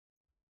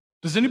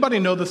Does anybody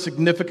know the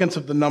significance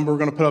of the number we're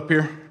going to put up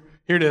here?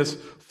 Here it is,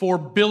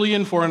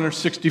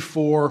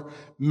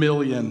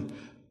 4,464,000,000.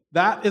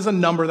 That is a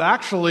number that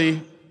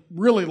actually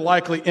really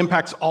likely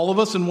impacts all of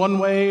us in one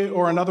way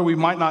or another. We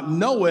might not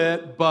know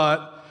it,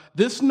 but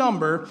this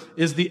number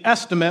is the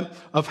estimate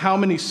of how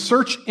many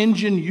search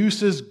engine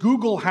uses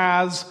Google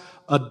has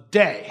a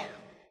day.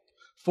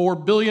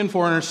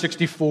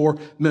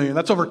 4,464,000,000.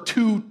 That's over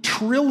 2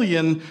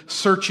 trillion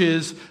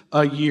searches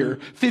a year.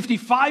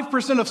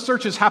 55% of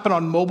searches happen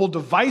on mobile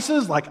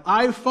devices like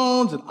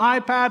iPhones and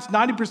iPads.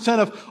 90%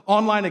 of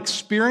online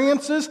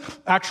experiences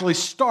actually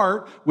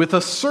start with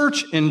a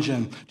search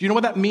engine. Do you know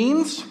what that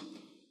means?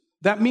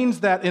 That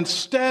means that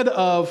instead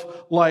of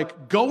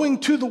going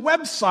to the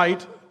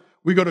website,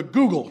 we go to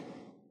Google.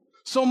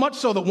 So much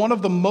so that one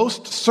of the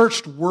most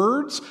searched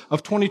words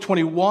of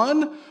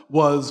 2021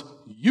 was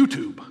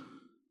YouTube.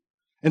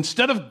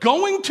 Instead of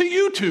going to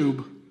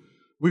YouTube,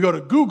 we go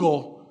to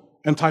Google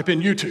and type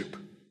in YouTube.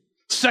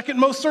 Second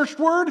most searched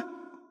word,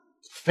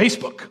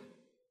 Facebook.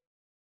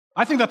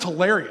 I think that's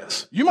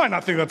hilarious. You might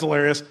not think that's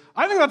hilarious.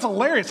 I think that's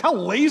hilarious. How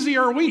lazy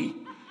are we?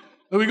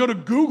 That we go to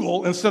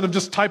Google instead of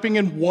just typing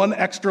in one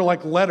extra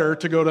letter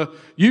to go to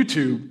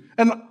YouTube.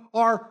 And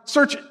our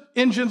search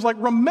engines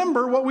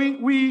remember what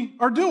we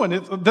are doing.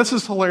 This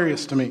is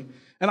hilarious to me.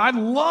 And I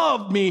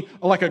love me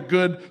a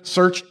good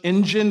search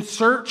engine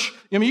search.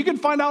 I mean, you can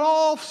find out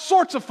all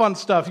sorts of fun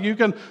stuff. You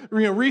can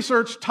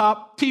research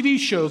top TV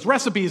shows,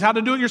 recipes, how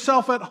to do it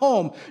yourself at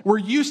home. We're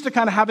used to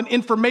kind of having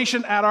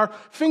information at our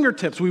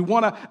fingertips. We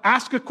want to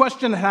ask a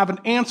question and have an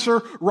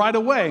answer right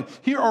away.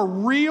 Here are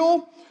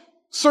real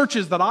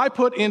searches that I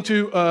put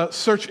into a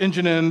search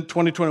engine in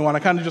 2021. I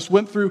kind of just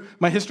went through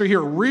my history here.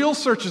 Real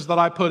searches that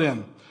I put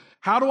in.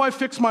 How do I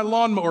fix my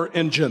lawnmower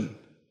engine?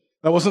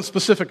 That wasn't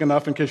specific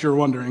enough in case you were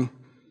wondering.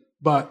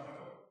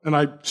 And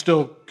I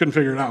still couldn't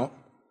figure it out.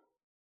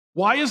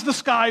 Why is the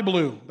sky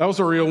blue? That was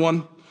a real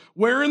one.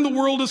 Where in the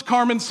world is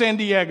Carmen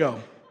Sandiego?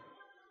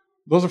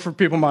 Those are for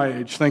people my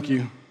age. Thank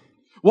you.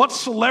 What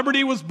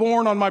celebrity was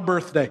born on my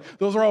birthday?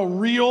 Those are all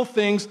real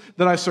things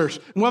that I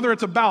searched. And whether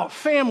it's about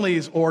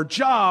families or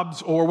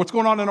jobs or what's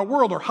going on in our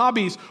world or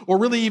hobbies or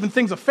really even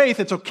things of faith,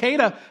 it's okay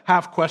to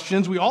have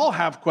questions. We all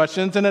have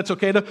questions, and it's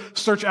okay to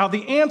search out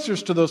the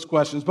answers to those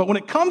questions. But when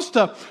it comes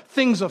to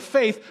things of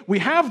faith, we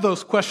have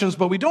those questions,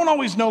 but we don't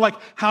always know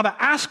how to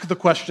ask the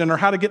question or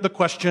how to get the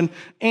question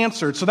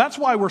answered. So that's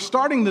why we're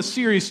starting this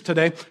series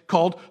today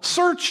called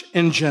Search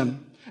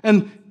Engine.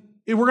 And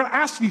we're going to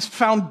ask these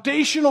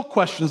foundational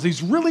questions,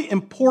 these really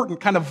important,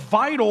 kind of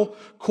vital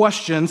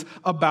questions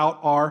about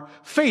our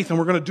faith. And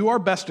we're going to do our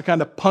best to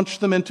kind of punch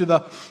them into the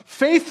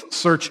faith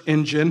search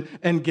engine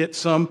and get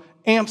some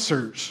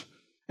answers.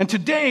 And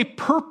today,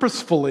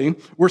 purposefully,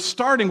 we're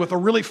starting with a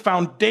really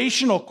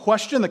foundational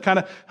question that kind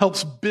of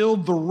helps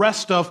build the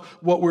rest of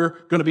what we're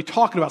going to be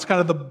talking about. It's kind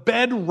of the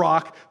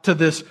bedrock to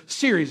this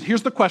series.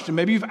 Here's the question.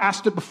 Maybe you've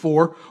asked it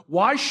before.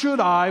 Why should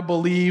I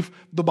believe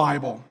the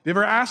Bible? You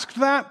ever asked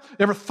that?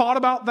 You ever thought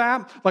about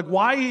that?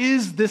 Why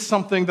is this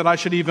something that I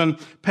should even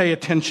pay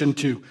attention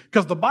to?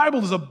 Because the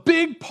Bible is a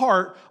big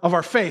part of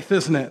our faith,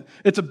 isn't it?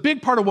 It's a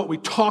big part of what we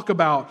talk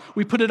about.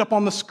 We put it up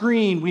on the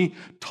screen. We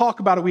talk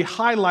about it. We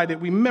highlight it.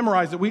 We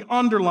memorize it. We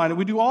underline it.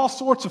 We do all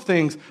sorts of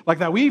things like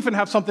that. We even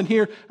have something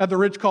here at the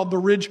Ridge called the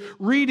Ridge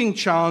Reading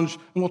Challenge,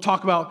 and we'll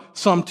talk about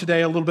some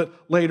today a little bit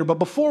later. But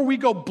before we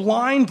go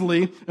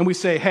blindly and we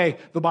say, hey,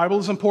 the Bible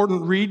is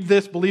important, read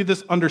this, believe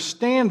this,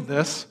 understand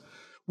this,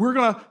 we're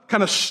going to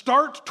kind of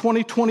start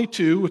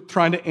 2022 with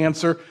trying to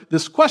answer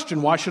this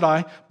question. Why should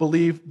I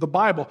believe the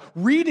Bible?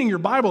 Reading your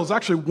Bible is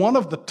actually one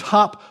of the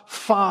top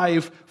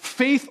 5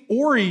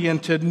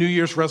 faith-oriented New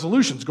Year's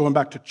resolutions. Going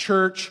back to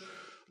church,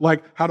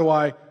 how do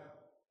I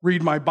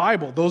read my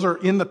Bible? Those are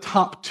in the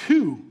top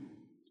 2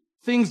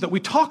 things that we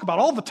talk about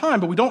all the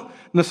time, but we don't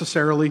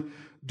necessarily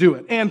do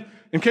it. And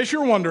in case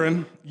you're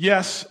wondering,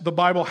 yes, the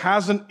Bible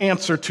has an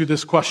answer to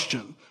this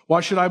question. Why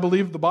should I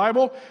believe the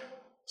Bible?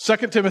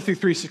 2 Timothy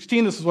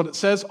 3:16, this is what it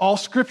says. All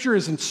scripture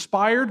is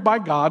inspired by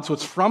God, so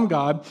it's from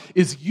God,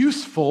 is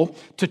useful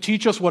to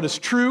teach us what is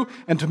true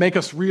and to make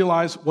us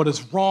realize what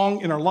is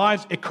wrong in our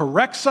lives. It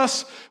corrects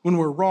us when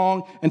we're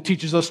wrong and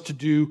teaches us to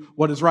do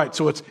what is right.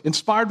 So it's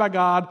inspired by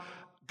God.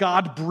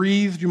 God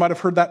breathed. You might have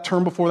heard that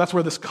term before. That's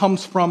where this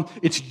comes from.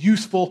 It's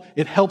useful.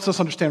 It helps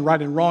us understand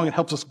right and wrong. It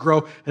helps us grow.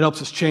 It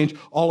helps us change.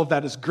 All of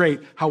that is great.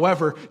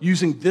 However,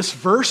 using this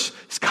verse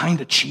is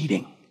kind of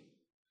cheating.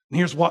 And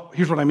here's what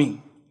I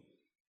mean.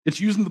 It's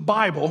using the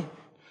Bible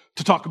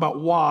to talk about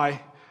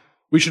why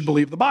we should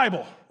believe the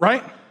Bible,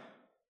 right?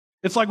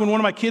 It's like when one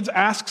of my kids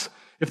asks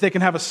if they can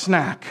have a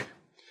snack,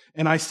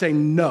 and I say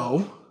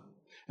no,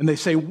 and they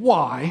say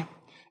why,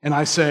 and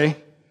I say,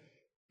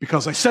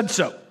 because I said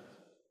so.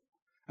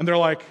 And they're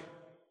like,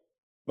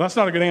 well, that's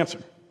not a good answer.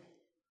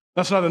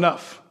 That's not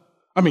enough.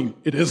 I mean,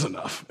 it is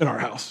enough in our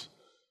house.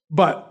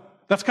 But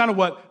That's kind of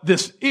what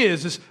this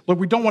is look,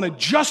 we don't want to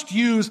just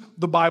use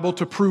the Bible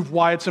to prove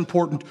why it's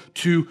important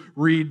to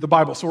read the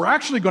Bible. So we're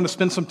actually going to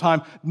spend some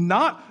time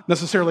not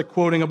necessarily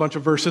quoting a bunch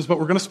of verses, but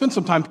we're going to spend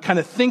some time kind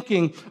of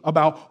thinking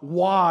about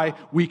why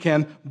we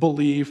can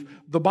believe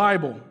the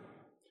Bible.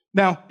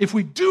 Now, if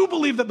we do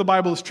believe that the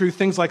Bible is true,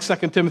 things like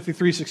 2 Timothy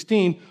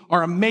 3:16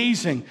 are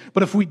amazing.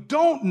 But if we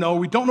don't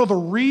know the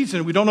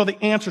reason, we don't know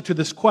the answer to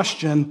this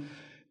question,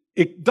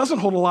 it doesn't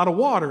hold a lot of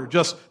water,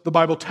 just the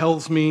Bible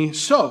tells me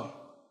so.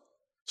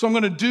 So I'm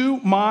going to do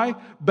my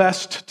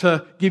best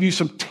to give you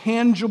some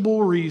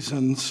tangible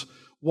reasons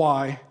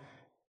why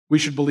we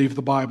should believe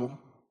the Bible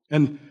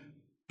and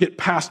get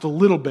past a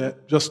little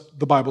bit, just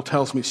the Bible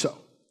tells me so.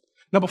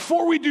 Now,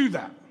 before we do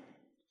that,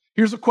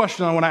 here's a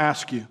question I want to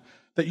ask you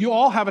that you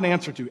all have an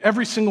answer to.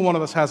 Every single one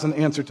of us has an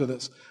answer to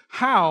this.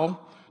 How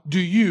do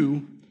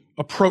you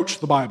approach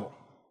the Bible?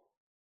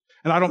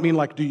 And I don't mean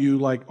do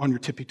you on your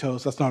tippy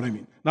toes? That's not what I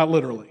mean. Not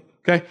literally,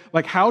 okay?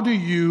 How do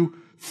you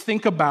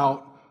think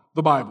about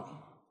the Bible?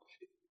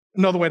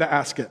 Another way to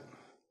ask it.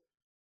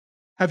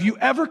 Have you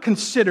ever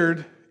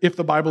considered if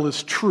the Bible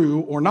is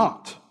true or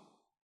not?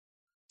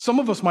 Some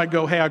of us might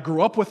go, hey, I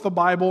grew up with the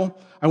Bible.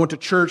 I went to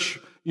church,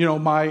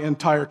 my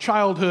entire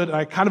childhood. And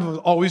I kind of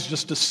always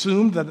just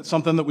assumed that it's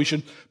something that we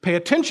should pay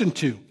attention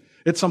to.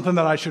 It's something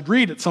that I should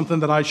read. It's something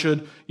that I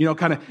should,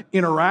 kind of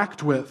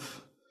interact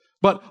with.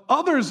 But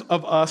others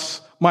of us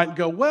might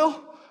go,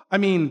 well,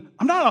 I'm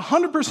not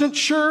 100%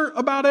 sure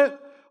about it.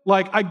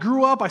 I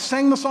grew up, I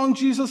sang the song,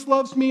 Jesus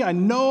Loves Me. I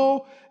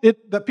know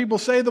that people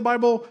say the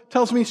Bible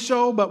tells me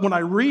so, but when I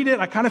read it,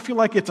 I kind of feel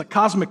like it's a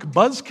cosmic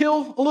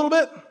buzzkill a little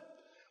bit.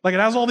 It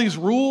has all these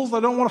rules that I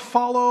don't want to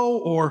follow,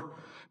 or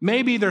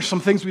maybe there's some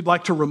things we'd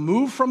like to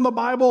remove from the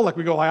Bible.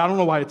 We go, I don't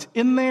know why it's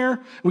in there.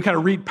 We kind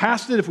of read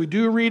past it. If we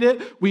do read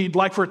it, we'd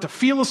like for it to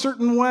feel a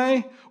certain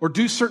way or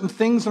do certain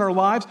things in our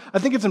lives. I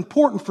think it's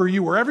important for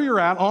you, wherever you're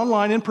at,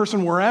 online, in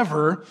person,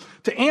 wherever,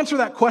 to answer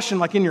that question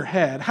in your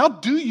head. How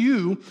do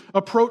you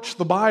approach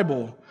the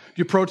Bible? Do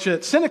you approach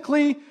it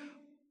cynically,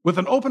 with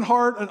an open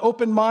heart, an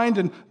open mind?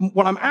 And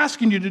what I'm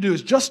asking you to do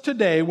is just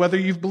today, whether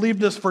you've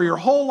believed this for your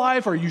whole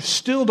life or you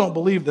still don't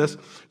believe this,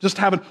 just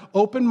have an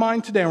open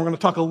mind today. And we're going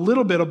to talk a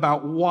little bit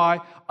about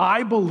why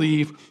I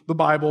believe the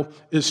Bible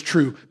is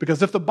true.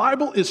 Because if the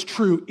Bible is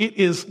true, it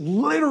is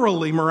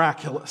literally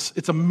miraculous.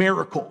 It's a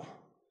miracle.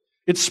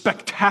 It's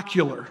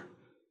spectacular.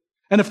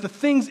 And if the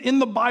things in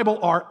the Bible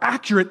are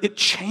accurate, it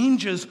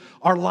changes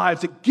our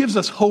lives. It gives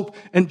us hope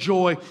and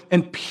joy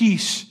and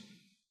peace.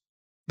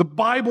 The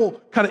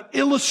Bible kind of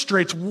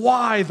illustrates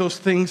why those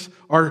things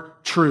are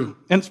true.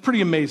 And it's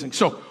pretty amazing.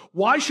 So,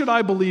 why should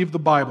I believe the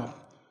Bible?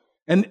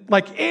 And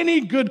like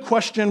any good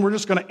question, we're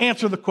just going to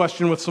answer the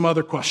question with some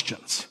other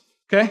questions.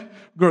 Okay?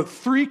 We're going to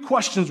 3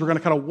 questions we're going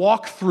to kind of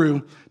walk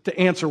through to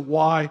answer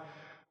why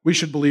we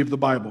should believe the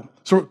Bible.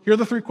 So, here are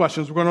the 3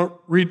 questions. We're going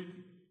to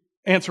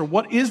answer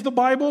what is the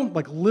Bible?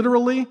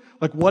 Literally.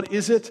 What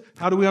is it?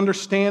 How do we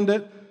understand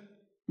it?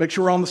 Make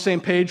sure we're on the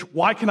same page.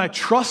 Why can I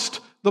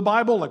trust the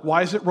Bible?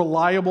 Why is it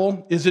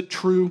reliable? Is it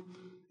true?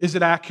 Is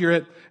it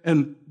accurate?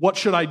 And what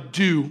should I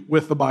do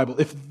with the Bible?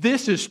 If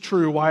this is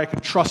true, why I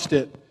can trust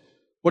it,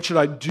 what should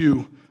I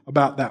do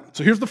about that?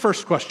 So here's the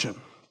first question.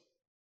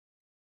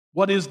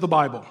 What is the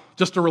Bible?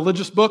 Just a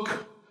religious book?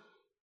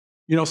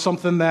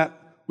 Something that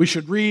we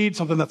should read,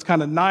 something that's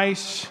kind of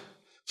nice,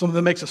 something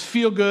that makes us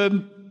feel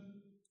good,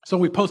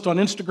 something we post on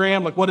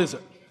Instagram? What is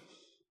it?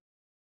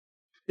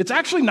 It's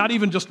actually not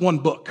even just one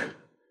book.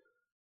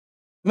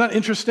 Isn't that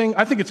interesting?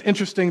 I think it's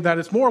interesting that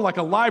it's more like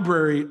a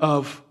library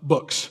of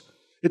books.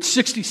 It's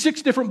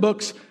 66 different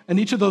books, and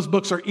each of those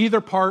books are either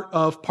part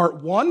of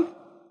part 1,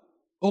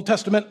 Old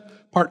Testament,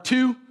 part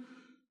 2,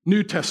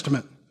 New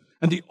Testament.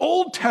 And the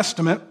Old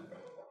Testament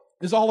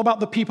is all about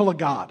the people of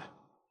God.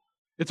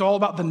 It's all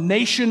about the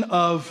nation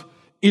of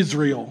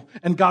Israel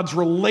and God's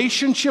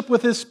relationship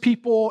with his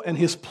people and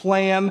his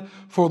plan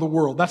for the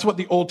world. That's what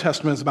the Old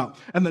Testament is about.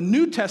 And the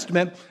New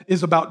Testament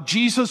is about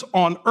Jesus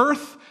on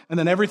earth and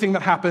then everything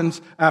that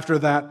happens after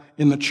that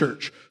in the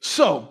church.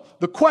 So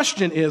the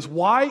question is,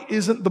 why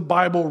isn't the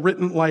Bible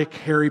written like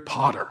Harry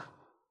Potter?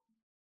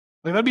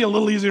 That'd be a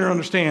little easier to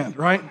understand,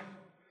 right?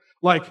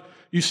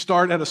 You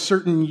start at a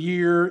certain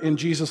year in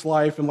Jesus'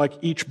 life, and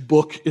each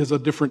book is a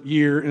different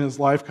year in his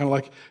life, kind of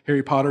like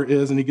Harry Potter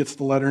is, and he gets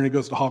the letter and he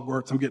goes to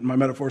Hogwarts. I'm getting my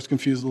metaphors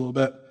confused a little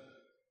bit.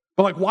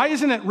 But why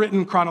isn't it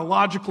written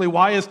chronologically?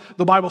 Why is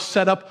the Bible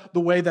set up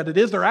the way that it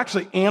is? There are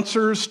actually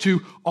answers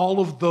to all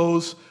of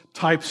those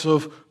types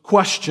of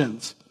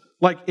questions.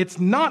 It's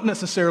not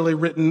necessarily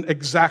written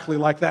exactly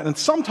like that. And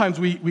sometimes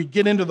we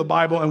get into the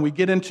Bible and we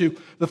get into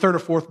the 3rd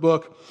or 4th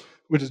book,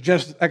 which is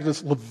Genesis,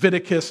 Exodus,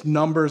 Leviticus,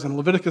 Numbers, and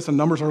Leviticus and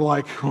Numbers are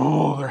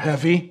they're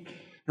heavy.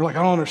 You're I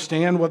don't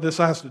understand what this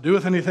has to do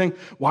with anything.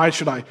 Why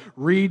should I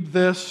read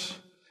this?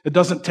 It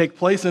doesn't take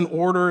place in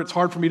order. It's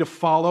hard for me to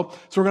follow.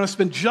 So we're going to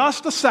spend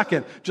just a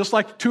second, just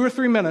 2 or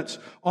 3 minutes,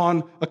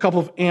 on a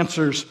couple of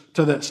answers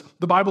to this.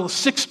 The Bible is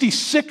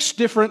 66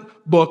 different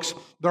books.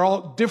 They're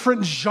all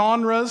different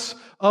genres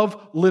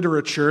of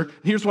literature.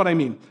 Here's what I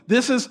mean.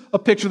 This is a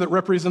picture that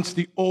represents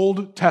the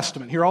Old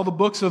Testament. Here are all the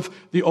books of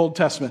the Old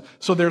Testament.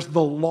 So there's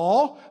the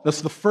law.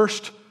 That's the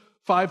first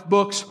 5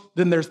 books.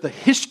 Then there's the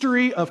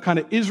history of kind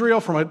of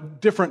Israel from a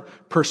different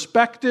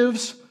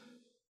perspectives.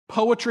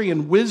 Poetry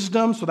and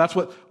wisdom. So that's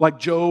what like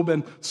Job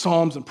and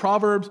Psalms and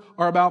Proverbs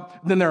are about.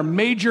 And then there are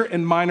major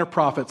and minor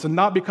prophets. And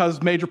not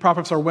because major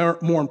prophets are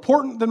more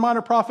important than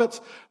minor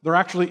prophets. They're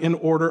actually in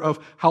order of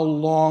how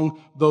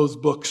long those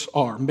books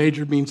are.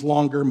 Major means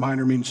longer,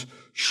 minor means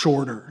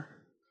shorter.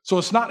 So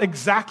it's not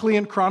exactly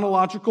in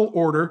chronological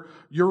order.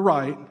 You're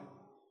right.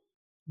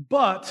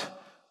 But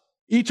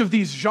each of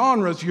these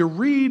genres you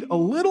read a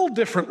little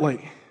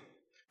differently.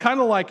 Kind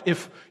of like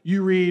if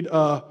you read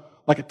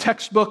like a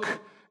textbook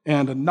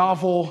and a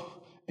novel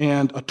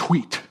and a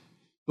tweet.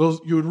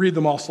 Those you would read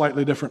them all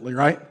slightly differently,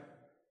 right?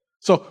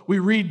 So we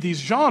read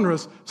these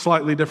genres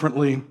slightly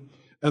differently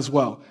as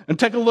well. And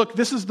take a look.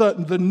 This is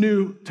the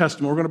New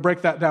Testament. We're going to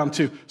break that down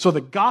too. So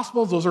the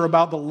Gospels, those are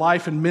about the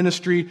life and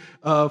ministry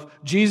of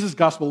Jesus.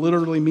 Gospel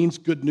literally means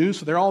good news.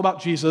 So they're all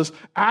about Jesus.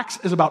 Acts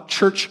is about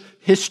church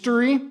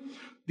history.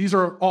 These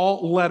are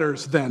all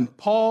letters then.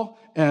 Paul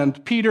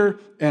and Peter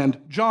and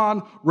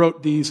John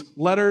wrote these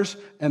letters,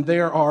 and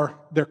they're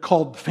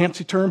called, the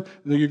fancy term,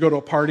 you go to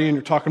a party and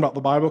you're talking about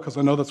the Bible, because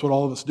I know that's what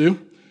all of us do.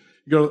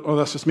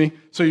 That's just me.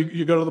 So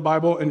you go to the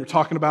Bible and you're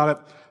talking about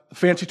it. The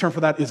fancy term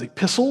for that is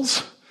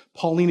epistles,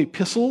 Pauline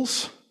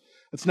epistles.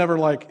 It's never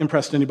like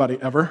impressed anybody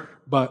ever,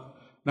 but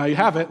now you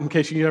have it in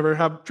case you ever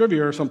have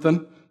trivia or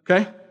something,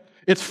 okay?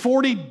 It's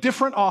 40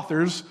 different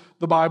authors,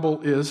 the Bible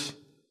is.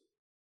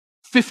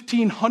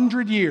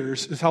 1,500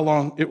 years is how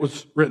long it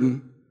was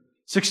written.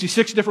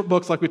 66 different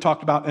books like we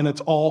talked about, and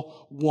it's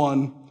all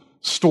one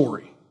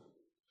story.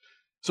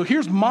 So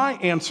here's my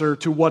answer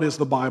to what is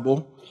the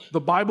Bible.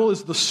 The Bible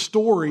is the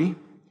story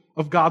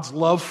of God's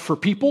love for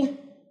people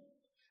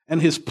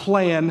and his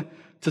plan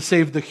to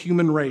save the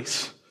human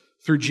race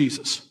through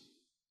Jesus.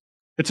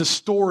 It's a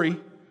story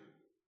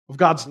of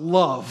God's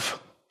love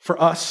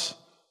for us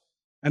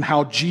and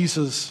how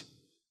Jesus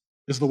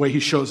is the way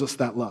he shows us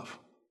that love.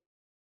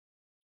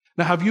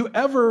 Now, have you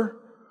ever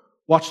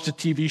watched a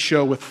TV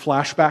show with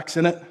flashbacks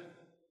in it?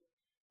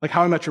 Like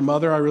How I Met Your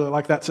Mother, I really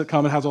like that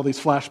sitcom. It has all these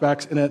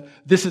flashbacks in it.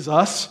 This Is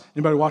Us.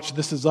 Anybody watch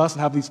This Is Us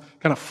and have these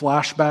kind of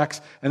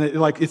flashbacks? And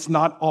it's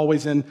not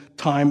always in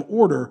time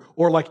order.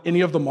 Or like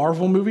any of the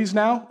Marvel movies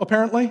now,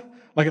 apparently.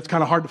 Like it's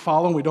kind of hard to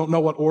follow and we don't know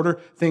what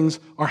order things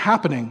are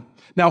happening.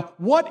 Now,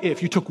 what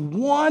if you took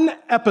one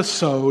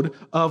episode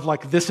of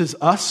like This Is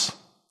Us,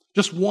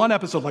 just one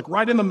episode, like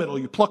right in the middle,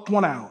 you plucked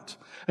one out,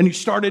 and you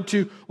started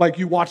to, like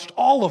you watched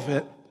all of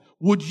it,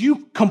 would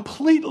you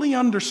completely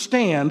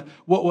understand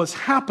what was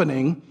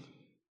happening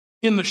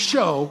in the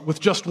show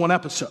with just one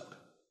episode?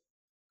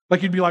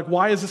 Like you'd be like,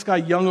 why is this guy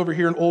young over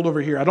here and old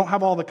over here? I don't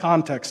have all the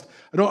context.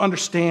 I don't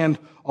understand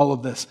all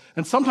of this.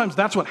 And sometimes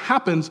that's what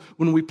happens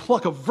when we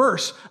pluck a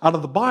verse out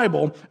of the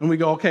Bible and we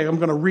go, okay, I'm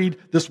going to read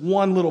this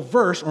one little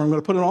verse, or I'm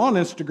going to put it on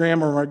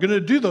Instagram, or I'm going to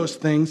do those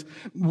things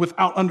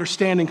without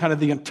understanding kind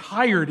of the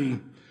entirety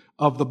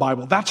of the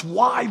Bible. That's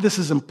why this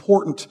is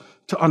important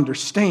to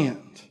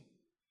understand.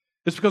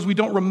 It's because we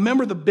don't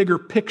remember the bigger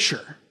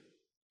picture.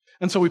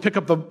 And so we pick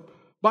up the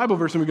Bible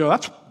verse and we go,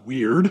 that's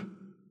weird.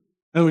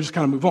 And we just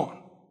kind of move on.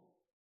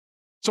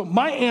 So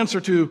my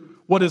answer to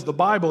what is the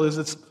Bible is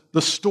it's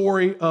the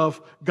story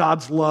of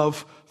God's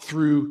love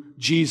through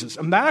Jesus.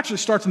 And that actually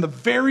starts in the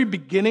very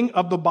beginning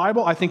of the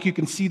Bible. I think you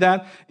can see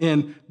that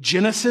in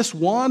Genesis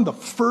 1, the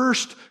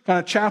first kind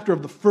of chapter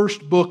of the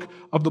first book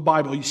of the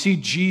Bible. You see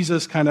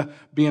Jesus kind of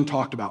being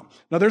talked about.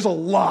 Now, there's a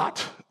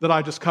lot that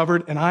I just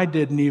covered, and I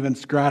didn't even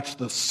scratch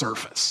the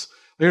surface.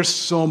 There's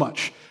so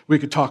much we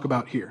could talk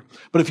about here.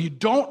 But if you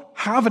don't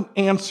have an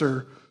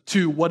answer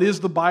to what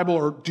is the Bible,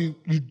 or you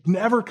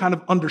never kind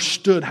of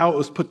understood how it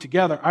was put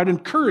together, I'd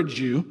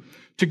encourage you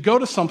to go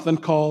to something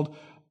called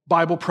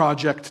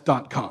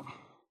BibleProject.com.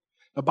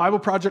 Now,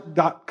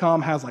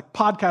 BibleProject.com has like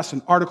podcasts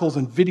and articles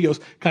and videos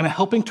kind of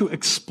helping to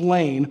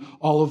explain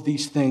all of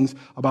these things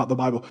about the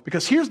Bible.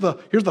 Because here's the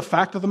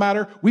fact of the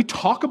matter. We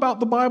talk about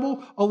the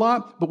Bible a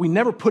lot, but we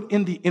never put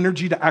in the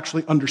energy to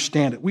actually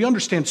understand it. We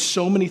understand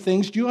so many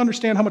things. Do you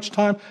understand how much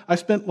time I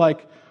spent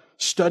like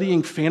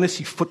studying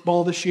fantasy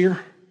football this year?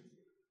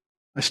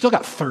 I still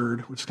got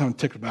third, which is kind of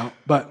ticked about,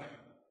 but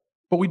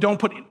we don't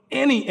put in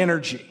any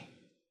energy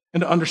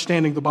into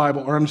understanding the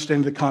Bible or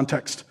understanding the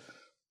context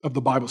of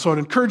the Bible. So I'd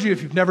encourage you,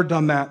 if you've never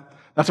done that,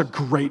 that's a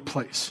great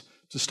place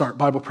to start,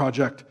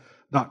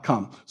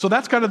 BibleProject.com. So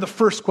that's kind of the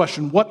first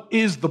question. What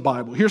is the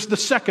Bible? Here's the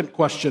second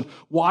question.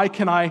 Why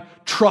can I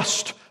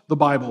trust the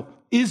Bible?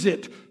 Is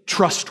it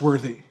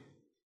trustworthy?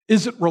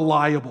 Is it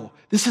reliable?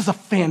 This is a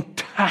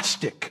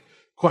fantastic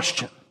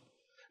question.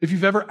 If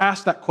you've ever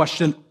asked that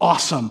question,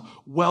 awesome,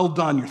 well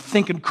done. You're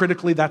thinking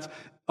critically, that's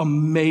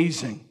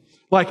amazing.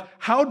 Like,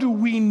 how do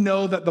we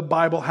know that the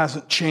Bible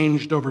hasn't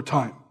changed over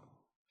time?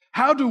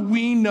 How do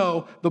we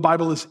know the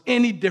Bible is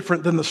any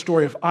different than the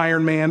story of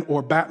Iron Man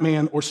or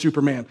Batman or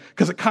Superman?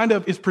 Because it kind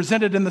of is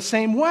presented in the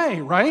same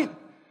way, right?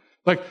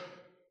 Like,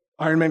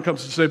 Iron Man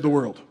comes to save the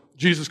world.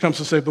 Jesus comes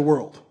to save the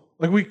world.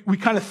 Like we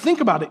kind of think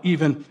about it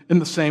even in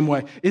the same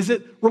way. Is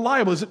it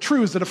reliable? Is it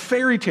true? Is it a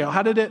fairy tale?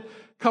 How did it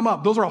come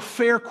up? Those are all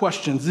fair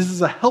questions. This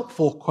is a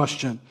helpful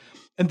question.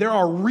 And there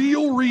are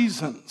real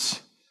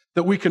reasons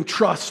that we can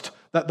trust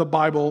that the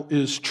Bible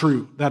is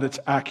true, that it's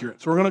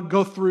accurate. So we're going to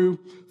go through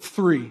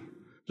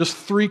just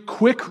three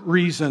quick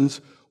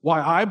reasons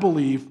why I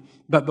believe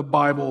that the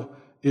Bible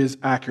is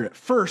accurate.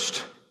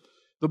 First,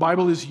 the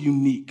Bible is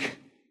unique.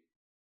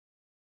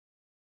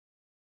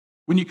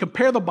 When you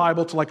compare the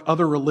Bible to like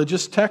other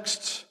religious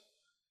texts,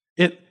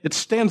 it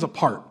stands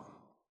apart.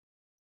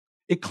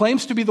 It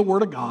claims to be the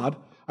Word of God.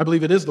 I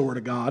believe it is the Word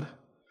of God.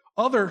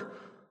 Other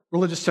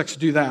religious texts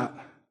do that,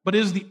 but it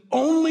is the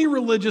only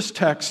religious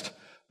text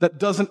that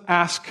doesn't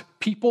ask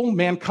people,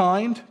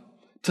 mankind,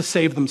 to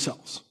save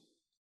themselves.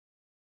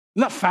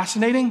 Isn't that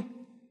fascinating?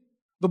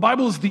 The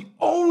Bible is the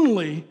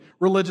only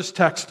religious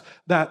text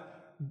that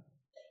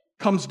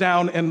comes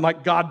down and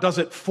like God does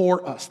it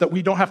for us, that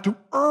we don't have to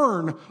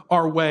earn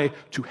our way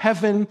to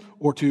heaven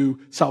or to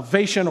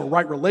salvation or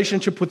right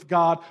relationship with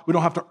God. We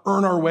don't have to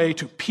earn our way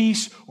to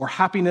peace or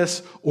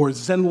happiness or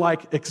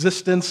Zen-like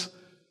existence.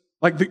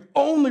 Like the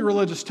only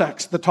religious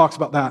text that talks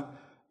about that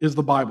is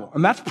the Bible.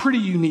 And that's pretty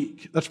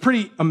unique. That's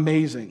pretty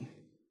amazing.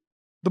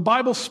 The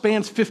Bible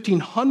spans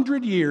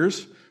 1,500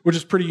 years, which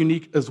is pretty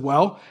unique as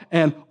well.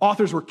 And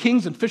authors were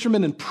kings and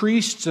fishermen and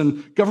priests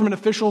and government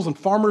officials and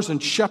farmers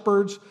and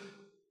shepherds.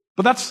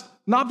 But that's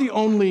not the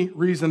only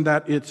reason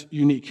that it's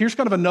unique. Here's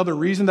kind of another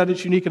reason that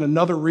it's unique and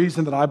another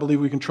reason that I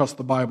believe we can trust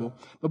the Bible.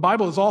 The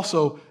Bible is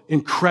also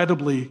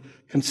incredibly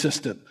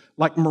consistent,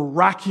 like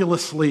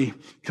miraculously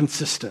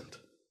consistent.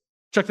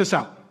 Check this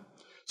out.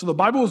 So the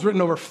Bible was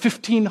written over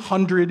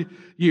 1,500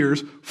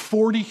 years,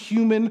 40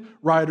 human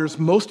writers,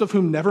 most of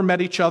whom never met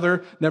each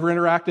other, never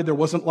interacted. There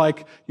wasn't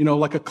like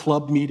a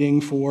club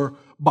meeting for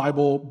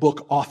Bible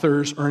book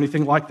authors or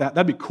anything like that.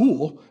 That'd be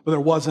cool, but there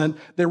wasn't.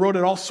 They wrote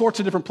it all sorts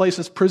of different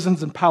places,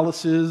 prisons and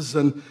palaces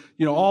and,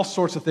 all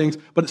sorts of things,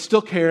 but it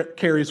still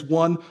carries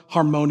one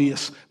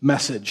harmonious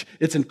message.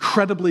 It's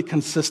incredibly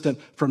consistent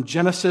from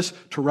Genesis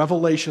to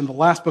Revelation, the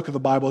last book of the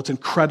Bible. It's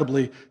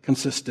incredibly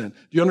consistent. Do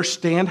you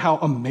understand how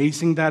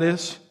amazing that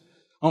is?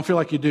 I don't feel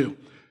like you do.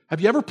 Have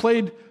you ever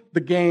played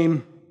the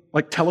game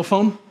like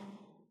Telephone? You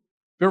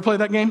ever played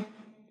that game?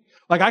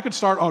 Like I could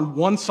start on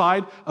one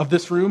side of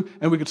this room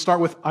and we could start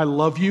with I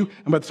love you.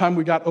 And by the time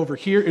we got over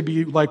here, it'd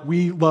be like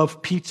we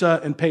love pizza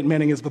and Peyton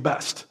Manning is the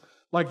best.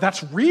 Like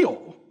that's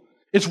real.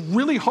 It's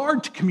really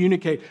hard to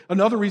communicate.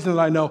 Another reason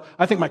that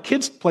I think my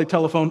kids play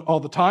telephone all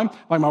the time.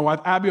 Like my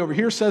wife Abby over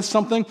here says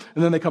something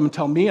and then they come and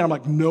tell me and I'm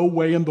like, no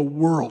way in the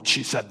world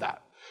she said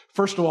that.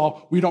 First of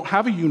all, we don't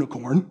have a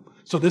unicorn,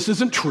 so this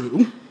isn't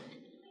true.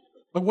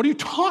 Like what are you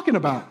talking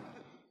about?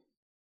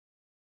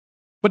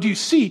 But do you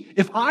see,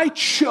 if I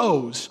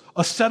chose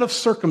a set of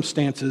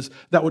circumstances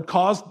that would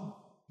cause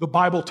the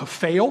Bible to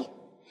fail,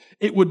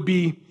 it would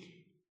be,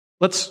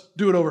 let's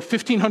do it over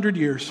 1,500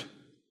 years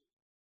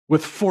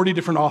with 40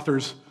 different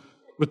authors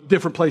with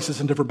different places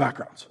and different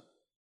backgrounds.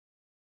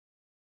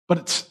 But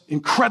it's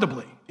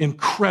incredibly,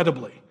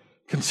 incredibly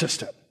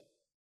consistent.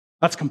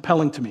 That's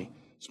compelling to me.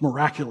 It's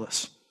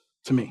miraculous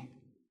to me.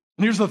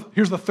 And here's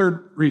the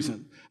third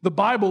reason. The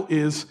Bible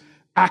is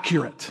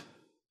accurate.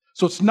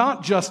 So it's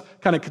not just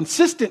kind of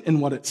consistent in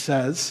what it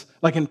says,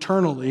 like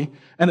internally,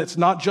 and it's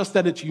not just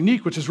that it's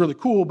unique, which is really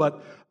cool,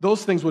 but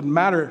those things wouldn't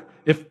matter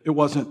if it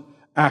wasn't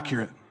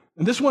accurate.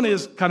 And this one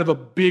is kind of a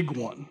big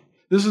one.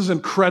 This is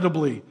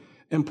incredibly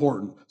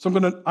important. So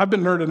I've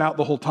been nerding out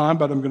the whole time,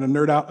 but I'm going to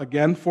nerd out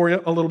again for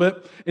you a little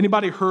bit.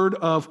 Anybody heard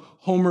of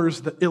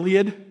Homer's The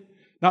Iliad?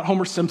 Not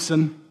Homer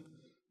Simpson,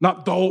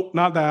 not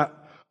that.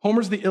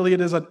 Homer's The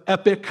Iliad is an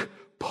epic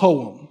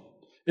poem.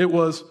 It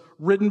was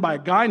written by a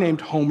guy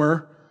named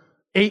Homer,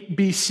 8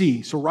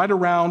 BC, so right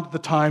around the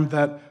time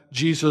that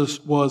Jesus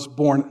was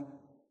born.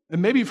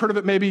 And maybe you've heard of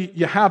it, maybe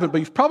you haven't, but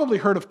you've probably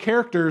heard of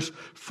characters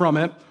from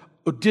it.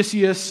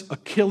 Odysseus,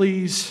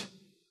 Achilles,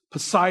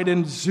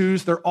 Poseidon,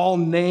 Zeus, they're all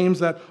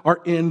names that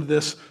are in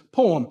this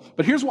poem.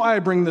 But here's why I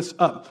bring this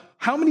up.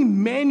 How many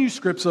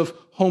manuscripts of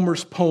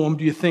Homer's poem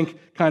do you think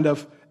kind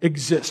of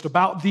exist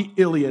about the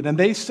Iliad? And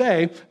they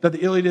say that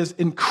the Iliad is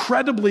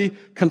incredibly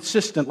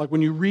consistent. Like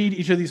when you read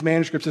each of these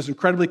manuscripts, it's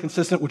incredibly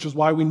consistent, which is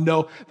why we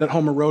know that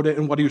Homer wrote it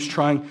and what he was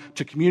trying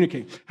to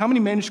communicate. How many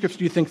manuscripts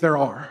do you think there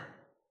are?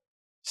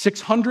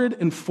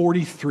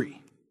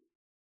 643.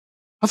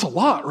 That's a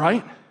lot,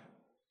 right?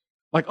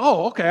 Like,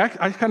 oh, okay,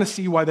 I kind of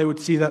see why they would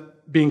see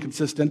that being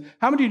consistent.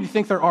 How many do you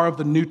think there are of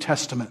the New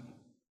Testament?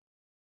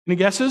 Any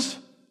guesses?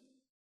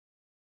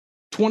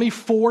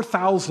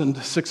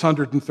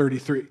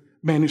 24,633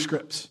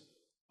 manuscripts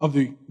of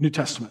the New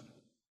Testament.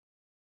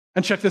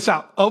 And check this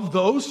out. Of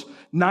those,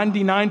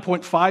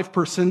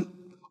 99.5%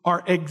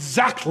 are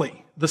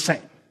exactly the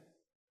same.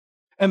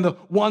 And the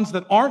ones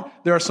that aren't,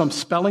 there are some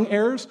spelling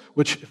errors,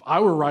 which if I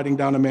were writing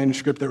down a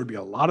manuscript, there would be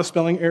a lot of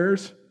spelling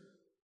errors.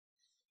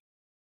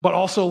 But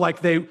also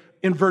like they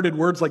inverted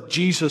words like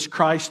Jesus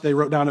Christ, they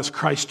wrote down as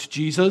Christ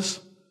Jesus.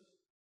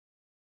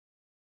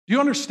 Do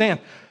you understand?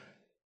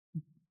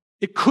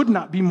 It could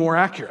not be more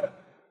accurate.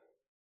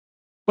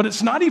 But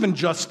it's not even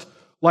just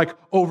like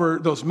over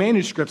those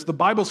manuscripts. The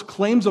Bible's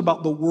claims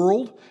about the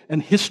world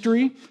and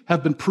history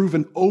have been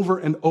proven over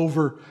and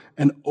over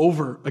and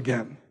over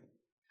again.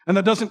 And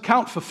that doesn't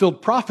count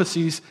fulfilled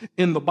prophecies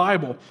in the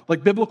Bible.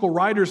 Like biblical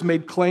writers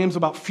made claims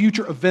about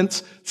future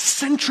events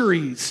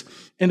centuries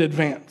in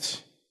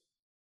advance.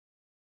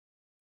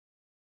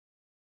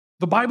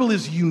 The Bible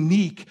is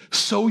unique,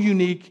 so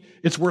unique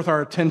it's worth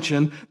our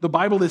attention. The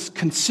Bible is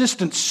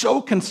consistent,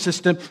 so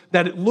consistent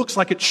that it looks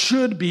like it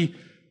should be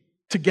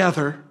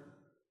together.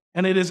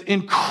 And it is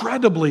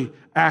incredibly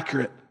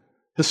accurate,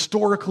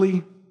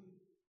 historically,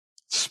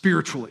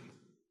 spiritually.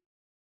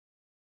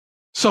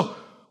 So,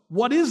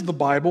 what is the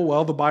Bible?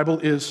 Well, the Bible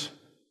is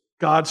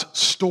God's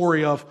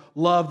story of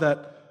love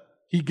that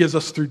He gives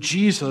us through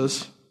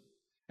Jesus.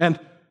 And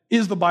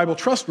is the Bible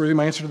trustworthy?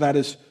 My answer to that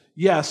is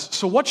yes.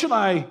 So what should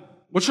I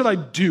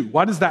do?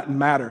 Why does that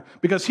matter?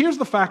 Because here's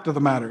the fact of the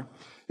matter.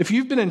 If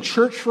you've been in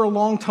church for a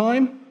long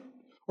time,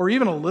 or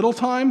even a little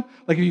time,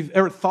 like if you've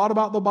ever thought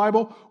about the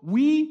Bible,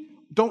 we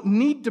don't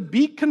need to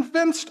be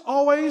convinced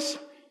always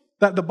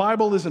that the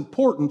Bible is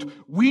important.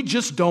 We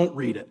just don't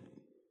read it.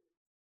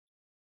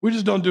 We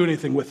just don't do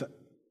anything with it.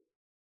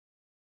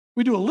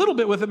 We do a little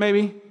bit with it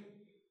maybe,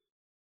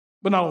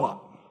 but not a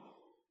lot.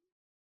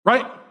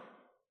 Right?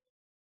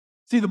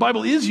 See, the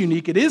Bible is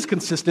unique, it is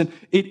consistent,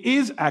 it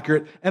is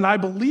accurate, and I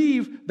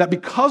believe that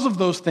because of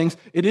those things,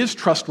 it is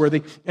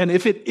trustworthy, and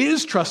if it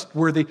is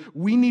trustworthy,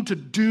 we need to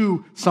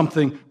do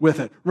something with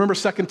it. Remember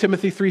 2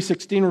 Timothy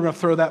 3:16, we're going to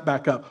throw that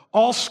back up.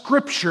 All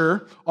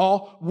scripture,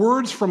 all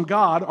words from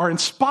God are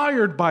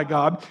inspired by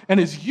God and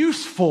is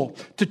useful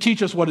to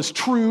teach us what is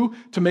true,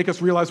 to make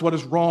us realize what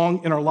is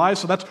wrong in our lives.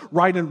 So that's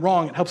right and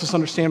wrong. It helps us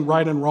understand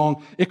right and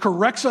wrong. It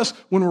corrects us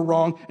when we're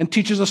wrong and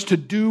teaches us to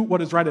do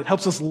what is right. It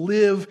helps us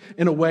live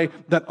in a way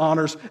that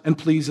honors and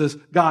pleases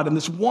God. And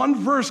this one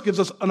verse gives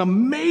us an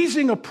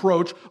amazing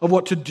approach of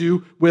what to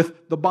do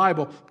with the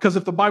Bible. Because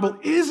if the Bible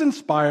is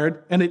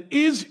inspired and it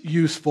is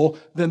useful,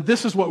 then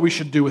this is what we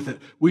should do with it.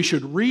 We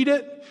should read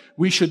it,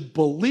 we should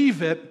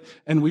believe it,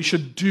 and we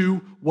should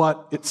do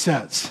what it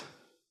says.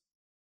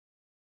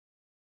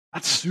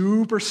 That's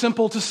super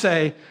simple to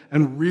say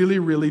and really,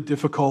 really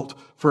difficult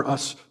for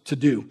us to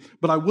do.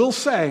 But I will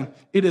say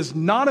it is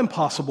not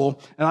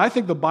impossible, and I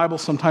think the Bible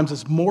sometimes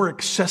is more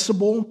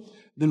accessible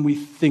than we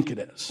think it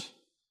is.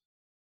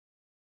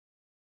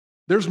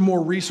 There's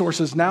more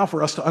resources now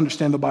for us to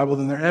understand the Bible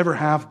than there ever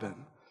have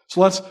been. So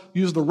let's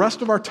use the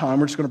rest of our time.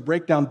 We're just going to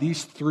break down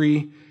these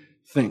three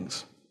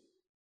things.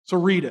 So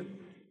read it.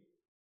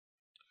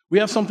 We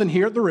have something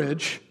here at the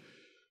Ridge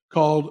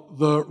called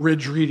the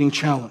Ridge Reading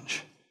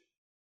Challenge.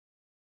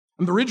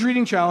 And the Ridge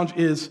Reading Challenge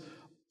is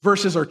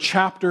verses or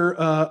chapter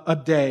a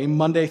day,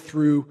 Monday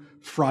through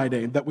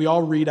Friday, that we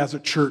all read as a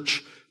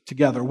church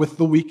together with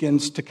the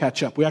weekends to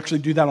catch up. We actually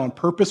do that on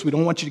purpose. We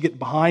don't want you to get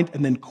behind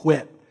and then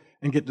quit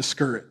and get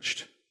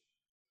discouraged.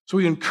 So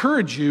we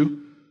encourage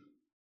you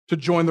to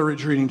join the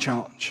Ridge Reading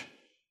Challenge.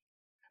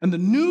 And the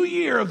new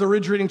year of the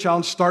Ridge Reading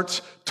Challenge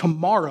starts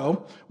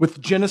tomorrow with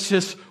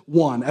Genesis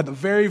 1 at the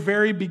very,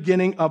 very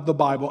beginning of the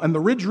Bible. And the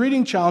Ridge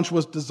Reading Challenge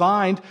was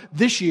designed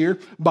this year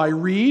by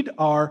Reed,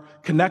 our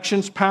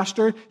Connections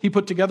pastor. He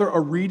put together a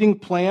reading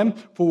plan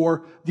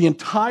for the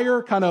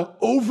entire kind of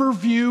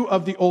overview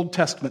of the Old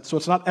Testament. So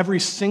it's not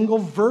every single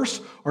verse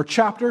or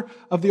chapter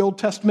of the Old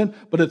Testament,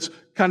 but it's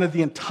kind of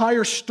the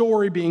entire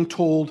story being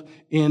told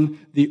in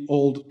the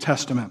Old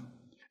Testament.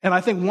 And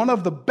I think one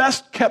of the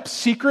best kept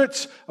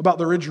secrets about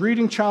the Ridge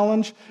Reading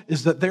Challenge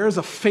is that there is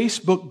a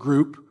Facebook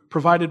group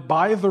provided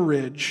by the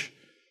Ridge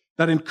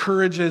that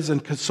encourages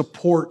and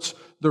supports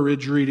the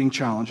Ridge Reading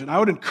Challenge. And I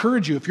would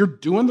encourage you, if you're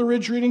doing the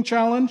Ridge Reading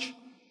Challenge,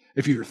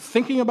 if you're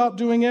thinking about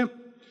doing it,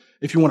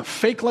 if you want to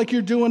fake like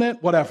you're doing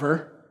it,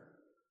 whatever,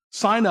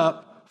 sign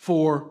up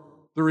for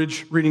the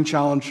Ridge Reading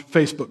Challenge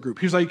Facebook group.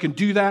 Here's how you can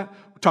do that.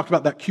 We talked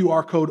about that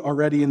QR code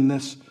already in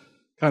this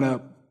kind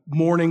of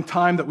morning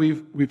time that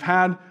we've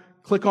had.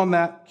 Click on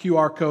that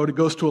QR code. It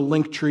goes to a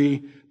link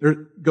tree.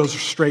 It goes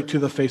straight to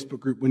the Facebook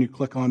group when you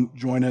click on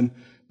joining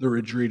the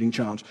Ridge Reading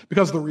Challenge.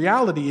 Because the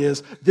reality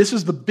is, this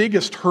is the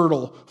biggest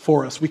hurdle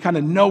for us. We kind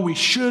of know we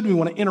should. We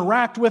want to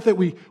interact with it.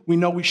 We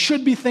know we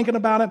should be thinking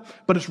about it,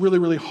 but it's really,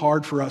 really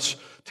hard for us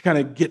to kind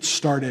of get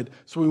started.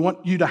 So we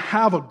want you to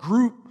have a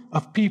group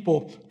of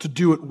people to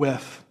do it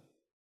with.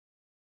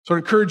 So I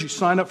encourage you,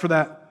 sign up for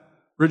that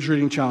Ridge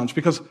Reading Challenge,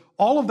 because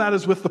all of that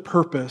is with the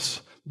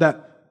purpose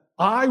that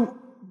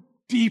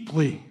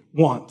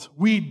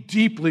we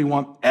deeply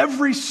want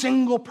every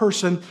single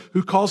person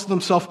who calls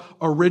themselves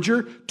a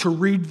Ridger to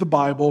read the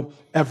Bible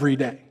every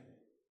day.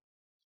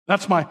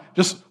 That's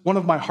just one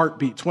of my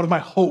heartbeats, one of my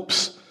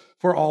hopes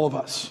for all of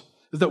us,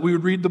 is that we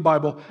would read the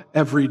Bible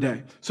every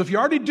day. So if you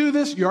already do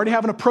this, you already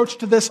have an approach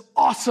to this,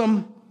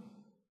 awesome.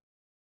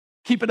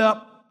 Keep it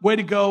up, way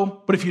to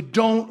go. But if you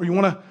don't, or you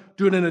want to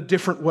do it in a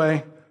different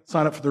way,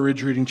 sign up for the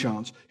Ridge Reading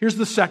Challenge. Here's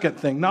the second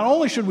thing. Not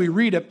only should we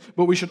read it,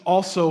 but we should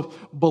also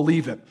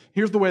believe it.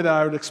 Here's the way that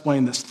I would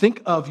explain this.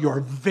 Think of your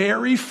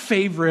very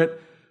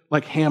favorite,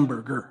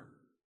 hamburger.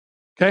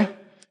 Okay?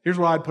 Here's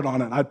what I'd put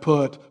on it. I'd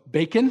put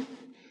bacon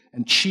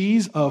and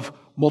cheese of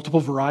multiple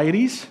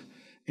varieties,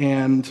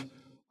 and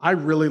I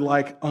really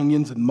like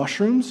onions and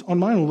mushrooms on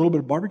mine, a little bit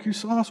of barbecue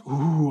sauce.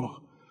 Ooh,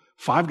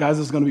 Five Guys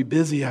is going to be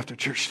busy after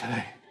church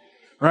today.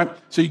 All right?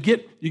 So you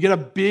get a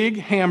big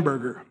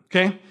hamburger,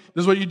 okay?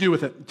 This is what you do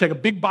with it. You take a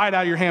big bite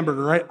out of your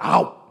hamburger, right?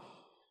 Ow!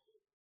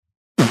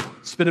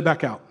 Spit it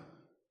back out.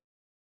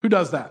 Who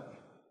does that?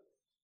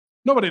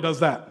 Nobody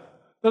does that.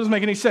 That doesn't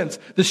make any sense.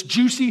 This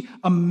juicy,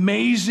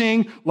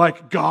 amazing,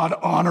 like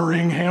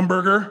God-honoring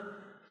hamburger.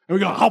 And we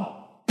go,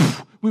 oh,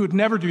 we would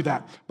never do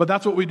that. But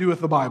that's what we do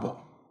with the Bible.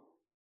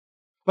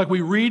 Like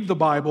we read the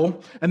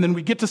Bible, and then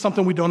we get to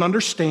something we don't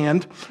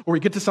understand, or we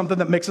get to something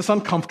that makes us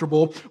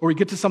uncomfortable, or we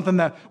get to something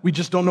that we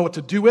just don't know what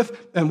to do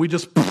with, and we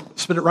just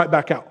spit it right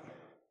back out.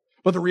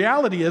 But the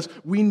reality is,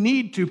 we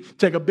need to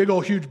take a big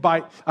old huge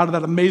bite out of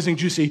that amazing,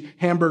 juicy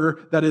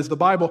hamburger that is the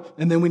Bible,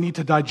 and then we need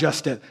to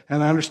digest it.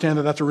 And I understand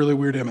that that's a really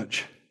weird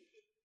image.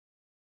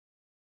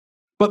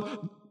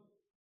 But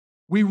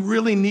we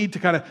really need to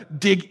kind of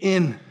dig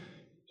in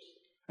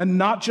and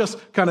not just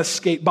kind of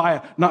skate by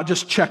it, not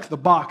just check the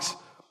box.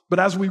 But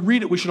as we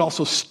read it, we should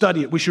also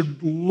study it. We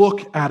should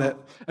look at it.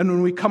 And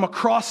when we come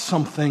across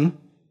something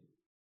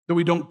that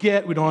we don't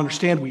get, we don't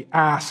understand, we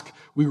ask,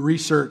 we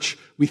research,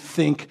 we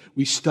think,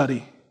 we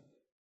study.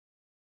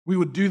 We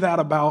would do that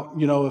about,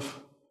 if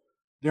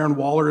Darren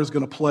Waller is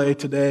going to play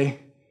today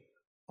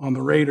on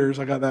the Raiders.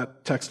 I got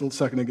that text a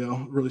second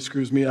ago. It really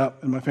screws me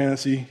up in my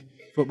fantasy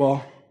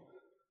football.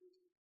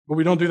 But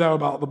we don't do that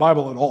about the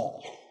Bible at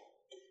all.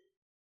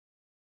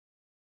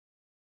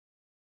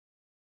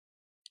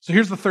 So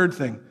here's the third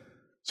thing.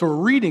 So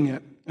we're reading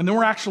it, and then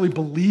we're actually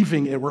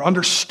believing it. We're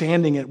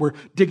understanding it. We're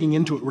digging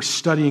into it. We're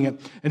studying it.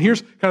 And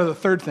here's kind of the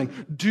third thing.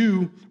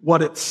 Do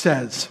what it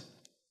says.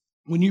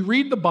 When you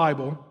read the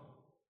Bible,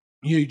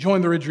 you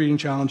join the Ridge Reading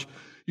Challenge,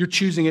 you're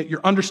choosing it,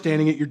 you're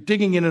understanding it, you're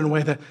digging in a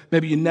way that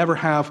maybe you never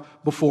have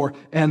before.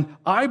 And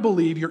I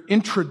believe you're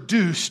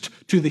introduced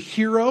to the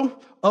hero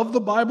of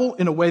the Bible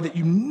in a way that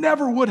you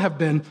never would have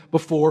been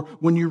before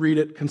when you read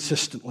it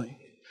consistently.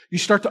 You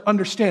start to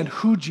understand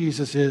who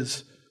Jesus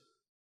is,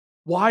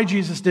 why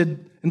Jesus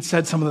did and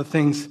said some of the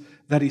things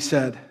that he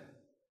said.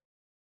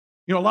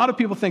 A lot of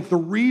people think the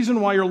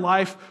reason why your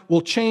life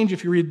will change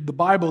if you read the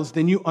Bible is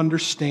then you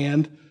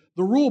understand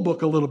the rule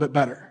book a little bit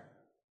better. Have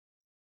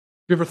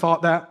you ever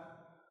thought that?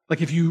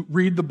 Like if you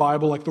read the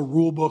Bible like the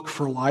rule book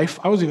for life.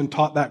 I was even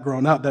taught that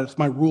growing up, that it's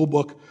my rule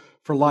book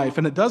for life.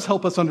 And it does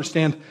help us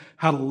understand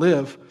how to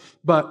live.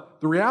 But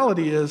the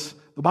reality is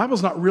the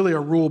Bible's not really a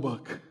rule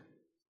book.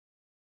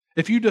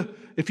 If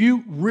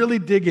you really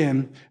dig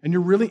in and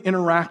you're really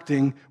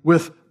interacting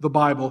with the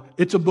Bible,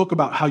 it's a book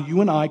about how you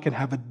and I can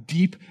have a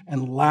deep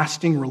and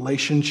lasting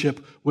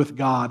relationship with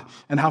God,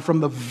 and how from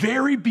the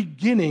very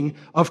beginning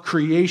of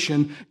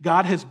creation,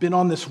 God has been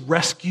on this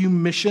rescue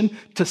mission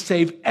to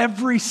save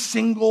every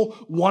single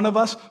one of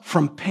us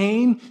from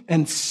pain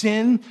and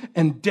sin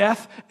and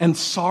death and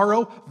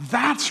sorrow.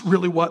 That's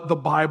really what the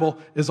Bible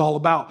is all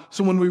about.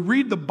 So when we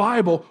read the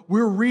Bible,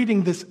 we're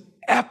reading this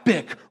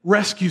epic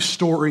rescue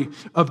story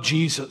of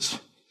Jesus.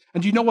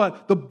 And do you know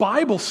what the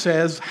Bible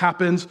says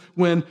happens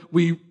when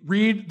we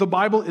read the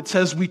Bible? It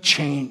says we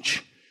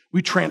change,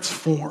 we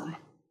transform.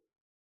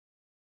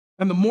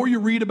 And the more you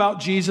read about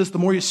Jesus, the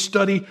more you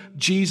study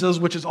Jesus,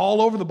 which is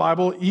all over the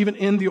Bible, even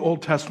in the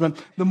Old Testament,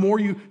 the more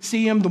you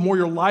see him, the more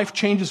your life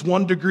changes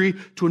one degree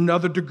to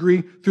another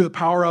degree through the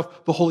power of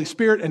the Holy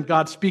Spirit and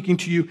God speaking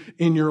to you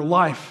in your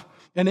life.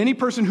 And any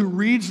person who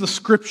reads the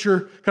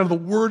scripture, kind of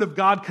the word of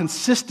God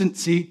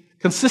consistently,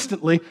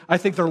 I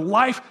think their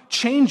life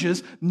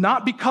changes,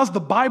 not because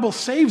the Bible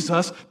saves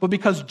us, but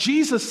because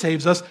Jesus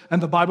saves us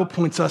and the Bible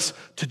points us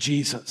to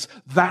Jesus.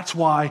 That's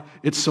why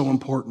it's so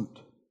important.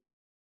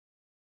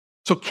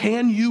 So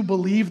can you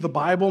believe the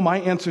Bible? My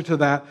answer to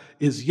that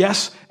is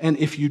yes. And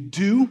if you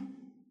do,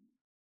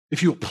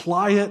 if you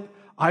apply it,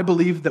 I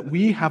believe that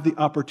we have the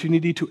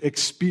opportunity to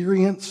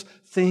experience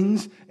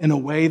things in a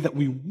way that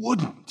we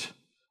wouldn't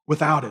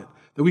without it,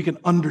 that we can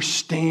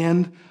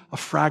understand a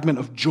fragment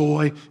of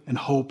joy and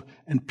hope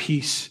and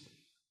peace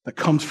that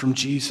comes from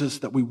Jesus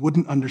that we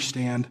wouldn't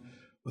understand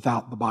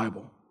without the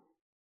Bible.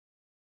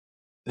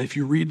 That if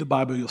you read the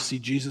Bible, you'll see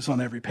Jesus on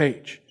every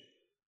page.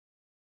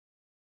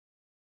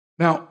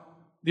 Now,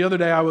 the other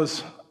day I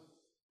was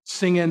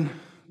singing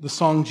the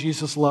song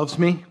Jesus Loves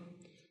Me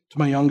to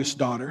my youngest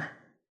daughter. Her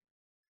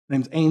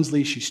name's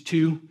Ainsley. She's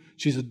 2.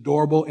 She's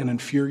adorable and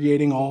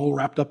infuriating, all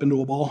wrapped up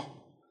into a ball.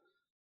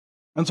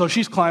 And so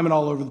she's climbing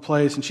all over the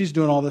place, and she's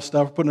doing all this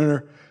stuff, putting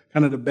her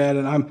kind of to bed,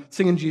 and I'm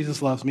singing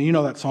Jesus Loves Me. You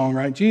know that song,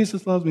 right?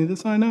 Jesus loves me,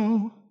 this I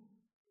know,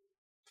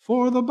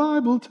 for the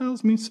Bible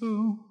tells me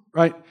so,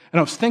 right? And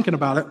I was thinking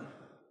about it,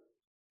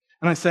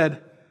 and I said,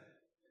 do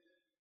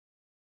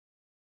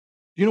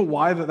you know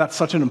why that's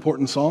such an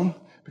important song?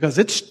 Because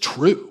it's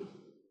true.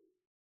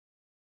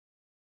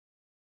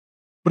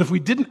 But if we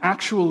didn't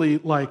actually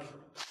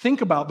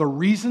think about the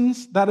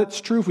reasons that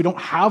it's true, if we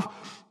don't have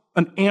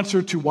an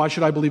answer to why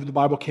should I believe the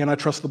Bible, can I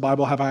trust the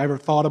Bible, have I ever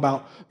thought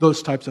about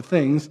those types of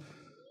things,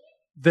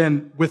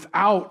 then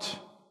without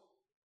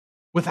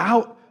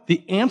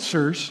the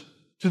answers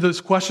to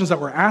those questions that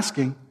we're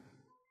asking,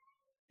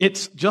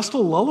 it's just a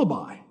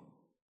lullaby.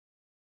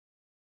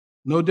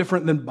 No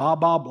different than Baa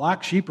Baa,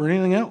 Black Sheep, or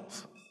anything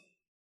else.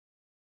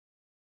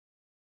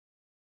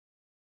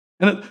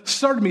 And it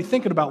started me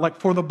thinking about,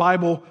 like, for the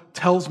Bible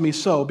tells me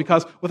so,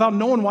 because without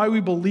knowing why we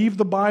believe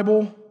the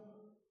Bible,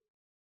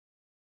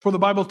 for the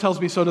Bible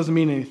tells me so doesn't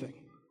mean anything,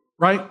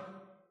 right?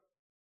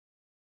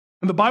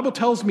 And the Bible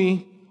tells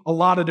me a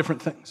lot of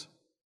different things.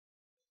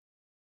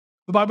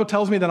 The Bible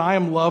tells me that I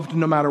am loved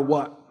no matter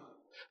what.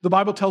 The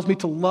Bible tells me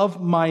to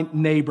love my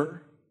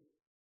neighbor.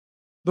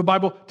 The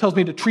Bible tells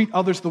me to treat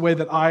others the way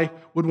that I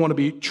would want to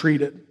be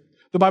treated.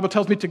 The Bible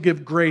tells me to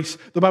give grace.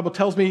 The Bible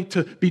tells me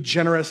to be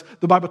generous.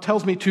 The Bible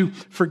tells me to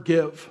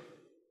forgive.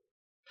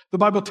 The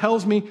Bible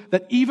tells me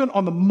that even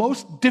on the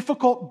most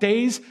difficult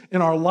days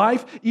in our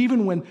life,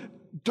 even when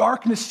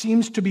darkness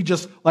seems to be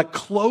just like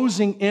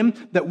closing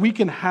in, that we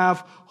can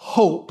have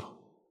hope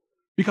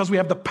because we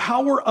have the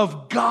power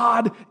of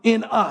God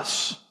in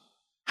us.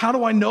 How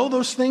do I know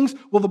those things?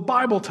 Well, the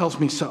Bible tells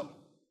me so.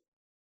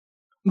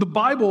 The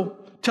Bible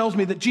tells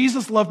me that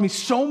Jesus loved me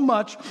so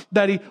much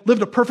that he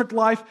lived a perfect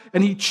life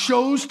and he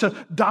chose to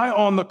die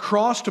on the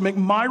cross to make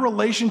my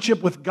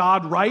relationship with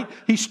God right.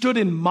 He stood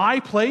in my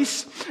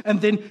place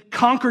and then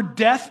conquered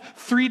death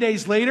 3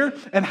 days later.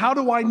 And how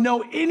do I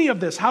know any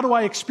of this? How do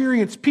I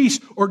experience peace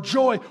or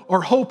joy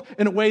or hope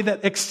in a way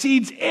that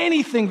exceeds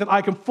anything that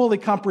I can fully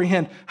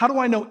comprehend? How do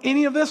I know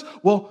any of this?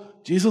 Well,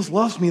 Jesus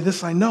loves me,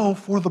 this I know,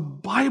 for the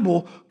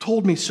Bible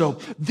told me so.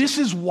 This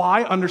is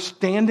why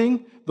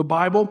understanding the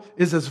Bible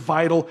is as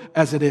vital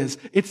as it is.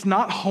 It's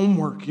not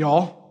homework,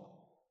 y'all.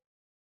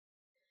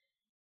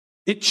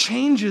 It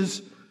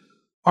changes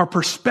our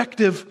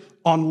perspective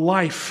on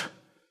life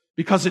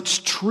because it's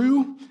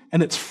true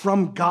and it's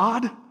from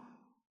God.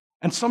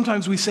 And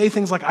sometimes we say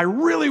things like, I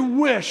really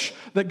wish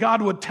that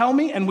God would tell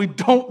me, and we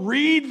don't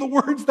read the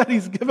words that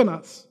he's given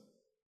us.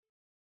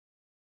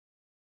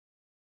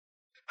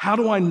 How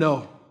do I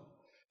know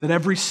that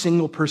every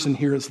single person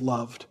here is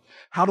loved?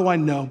 How do I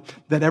know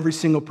that every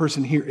single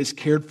person here is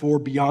cared for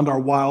beyond our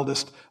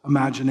wildest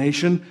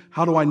imagination?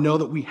 How do I know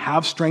that we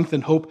have strength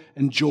and hope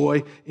and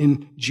joy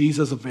in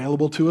Jesus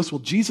available to us? Well,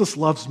 Jesus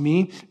loves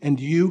me and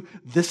you.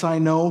 This I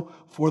know,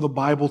 for the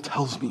Bible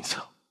tells me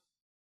so.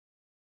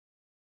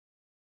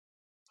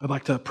 I'd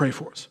like to pray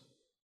for us.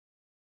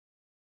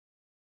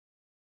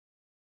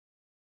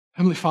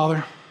 Heavenly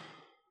Father,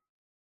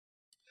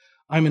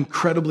 I'm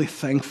incredibly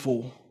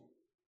thankful.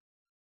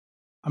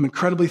 I'm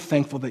incredibly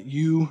thankful that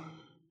you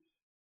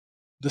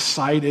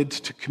decided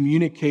to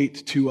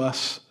communicate to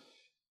us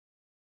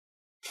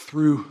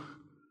through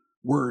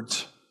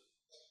words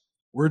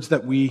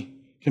that we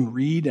can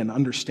read and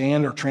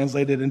understand or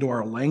translate it into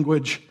our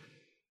language,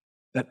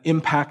 that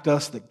impact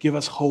us, that give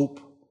us hope.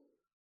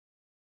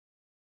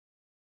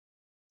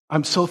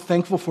 I'm so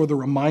thankful for the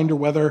reminder,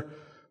 whether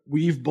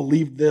we've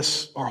believed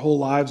this our whole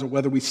lives or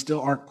whether we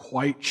still aren't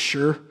quite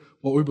sure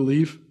what we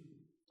believe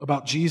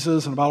about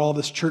Jesus and about all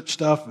this church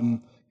stuff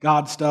and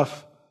God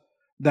stuff,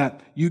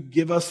 that you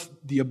give us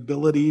the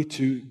ability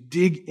to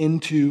dig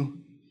into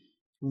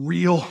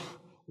real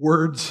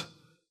words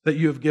that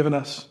you have given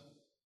us.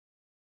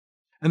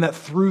 And that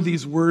through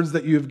these words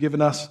that you have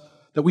given us,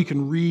 that we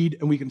can read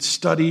and we can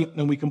study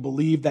and we can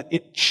believe that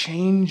it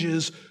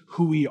changes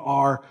who we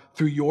are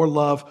through your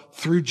love,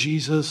 through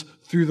Jesus,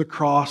 through the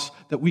cross,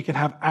 that we can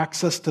have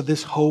access to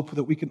this hope,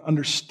 that we can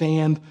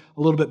understand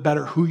a little bit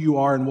better who you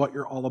are and what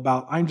you're all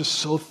about. I'm just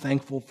so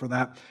thankful for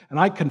that. And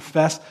I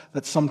confess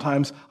that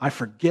sometimes I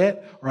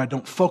forget or I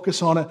don't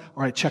focus on it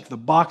or I check the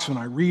box when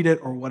I read it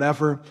or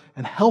whatever.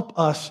 And help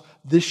us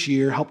this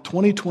year, help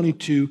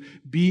 2022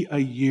 be a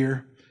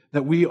year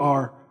that we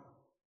are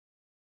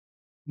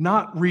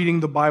not reading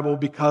the Bible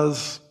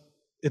because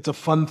it's a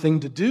fun thing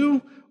to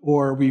do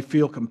or we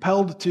feel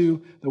compelled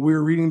to, that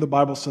we're reading the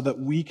Bible so that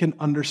we can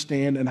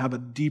understand and have a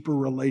deeper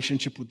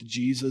relationship with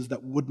Jesus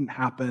that wouldn't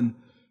happen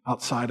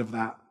outside of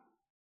that.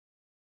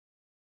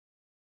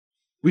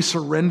 We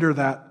surrender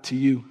that to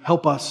you.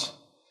 Help us.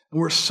 And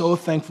we're so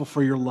thankful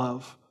for your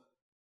love.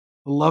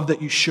 The love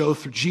that you show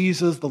through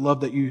Jesus, the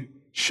love that you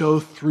show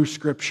through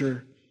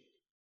Scripture,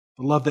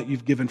 the love that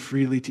you've given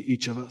freely to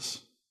each of us.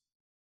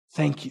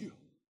 Thank you.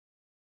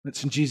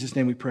 It's in Jesus'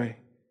 name we pray.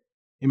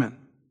 Amen.